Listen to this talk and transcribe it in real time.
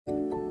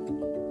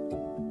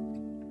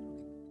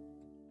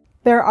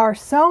There are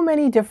so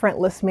many different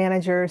list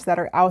managers that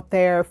are out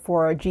there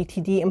for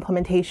GTD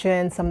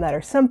implementation, some that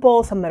are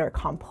simple, some that are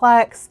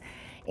complex.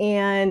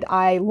 And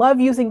I love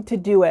using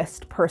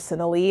Todoist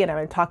personally, and I'm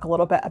going to talk a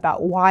little bit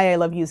about why I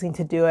love using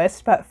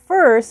Todoist. But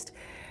first,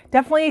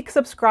 definitely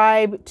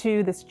subscribe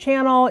to this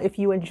channel if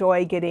you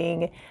enjoy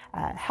getting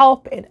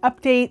help and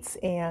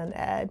updates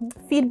and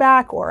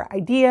feedback or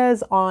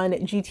ideas on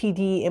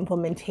GTD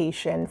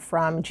implementation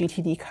from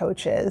GTD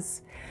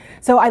coaches.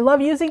 So I love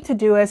using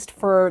Todoist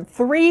for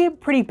three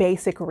pretty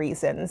basic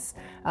reasons.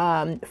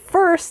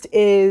 First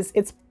is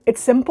it's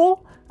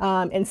simple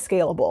and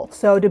scalable.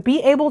 So to be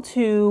able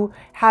to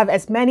have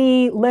as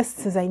many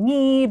lists as I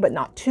need, but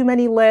not too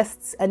many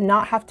lists, and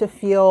not have to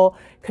feel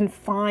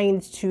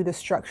confined to the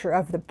structure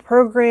of the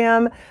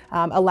program,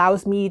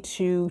 allows me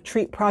to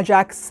treat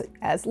projects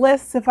as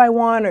lists if I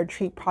want, or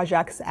treat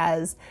projects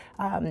as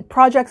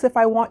projects if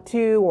I want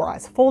to, or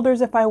as folders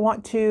if I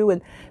want to.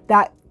 And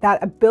that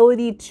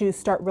ability to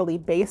start really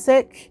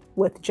basic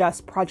with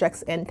just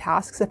projects and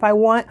tasks if I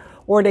want,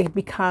 or to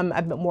become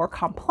a bit more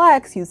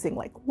complex using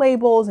like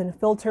labels and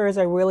filters.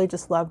 I really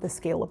just love the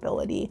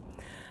scalability.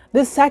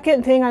 The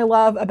second thing I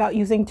love about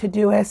using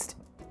Todoist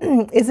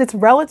is it's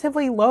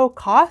relatively low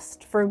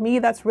cost. For me,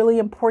 that's really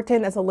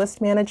important as a list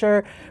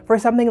manager for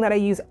something that I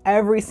use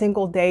every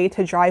single day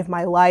to drive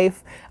my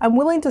life. I'm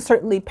willing to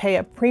certainly pay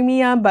a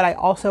premium, but I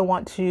also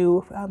want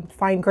to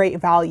find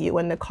great value,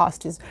 and the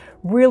cost is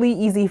really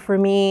easy for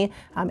me.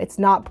 It's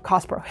not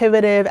cost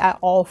prohibitive at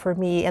all for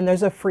me, and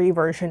there's a free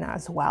version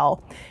as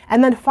well.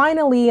 And then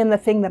finally, and the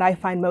thing that I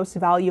find most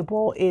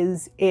valuable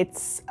is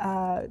it's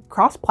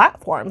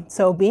cross-platform.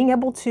 So being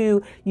able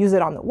to use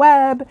it on the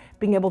web,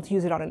 being able to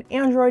use it on an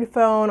Android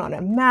phone, on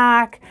a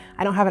Mac.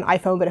 I don't have an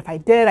iPhone, but if I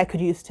did, I could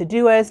use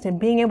Todoist, and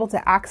being able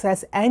to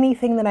access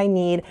anything that I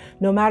need,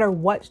 no matter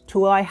what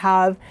tool I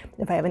have.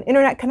 If I have an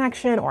internet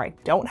connection or I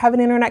don't have an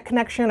internet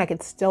connection, I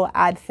could still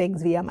add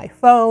things via my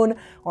phone,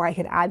 or I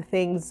could add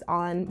things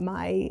on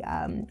my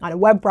on a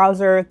web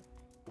browser.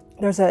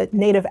 There's a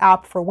native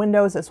app for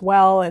Windows as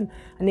well, and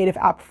a native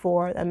app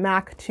for the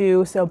Mac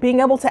too. So being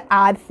able to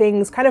add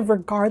things kind of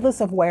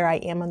regardless of where I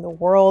am in the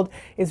world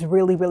is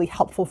really, really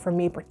helpful for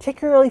me,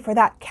 particularly for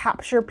that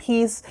capture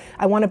piece.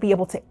 I want to be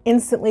able to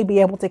instantly be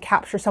able to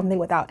capture something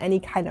without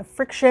any kind of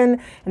friction.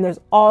 And there's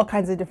all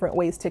kinds of different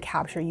ways to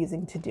capture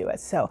using Todoist.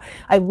 So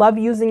I love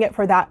using it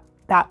for that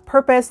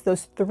purpose.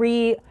 Those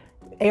three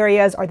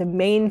areas are the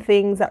main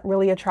things that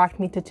really attract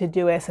me to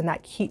Todoist and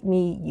that keep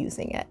me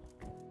using it.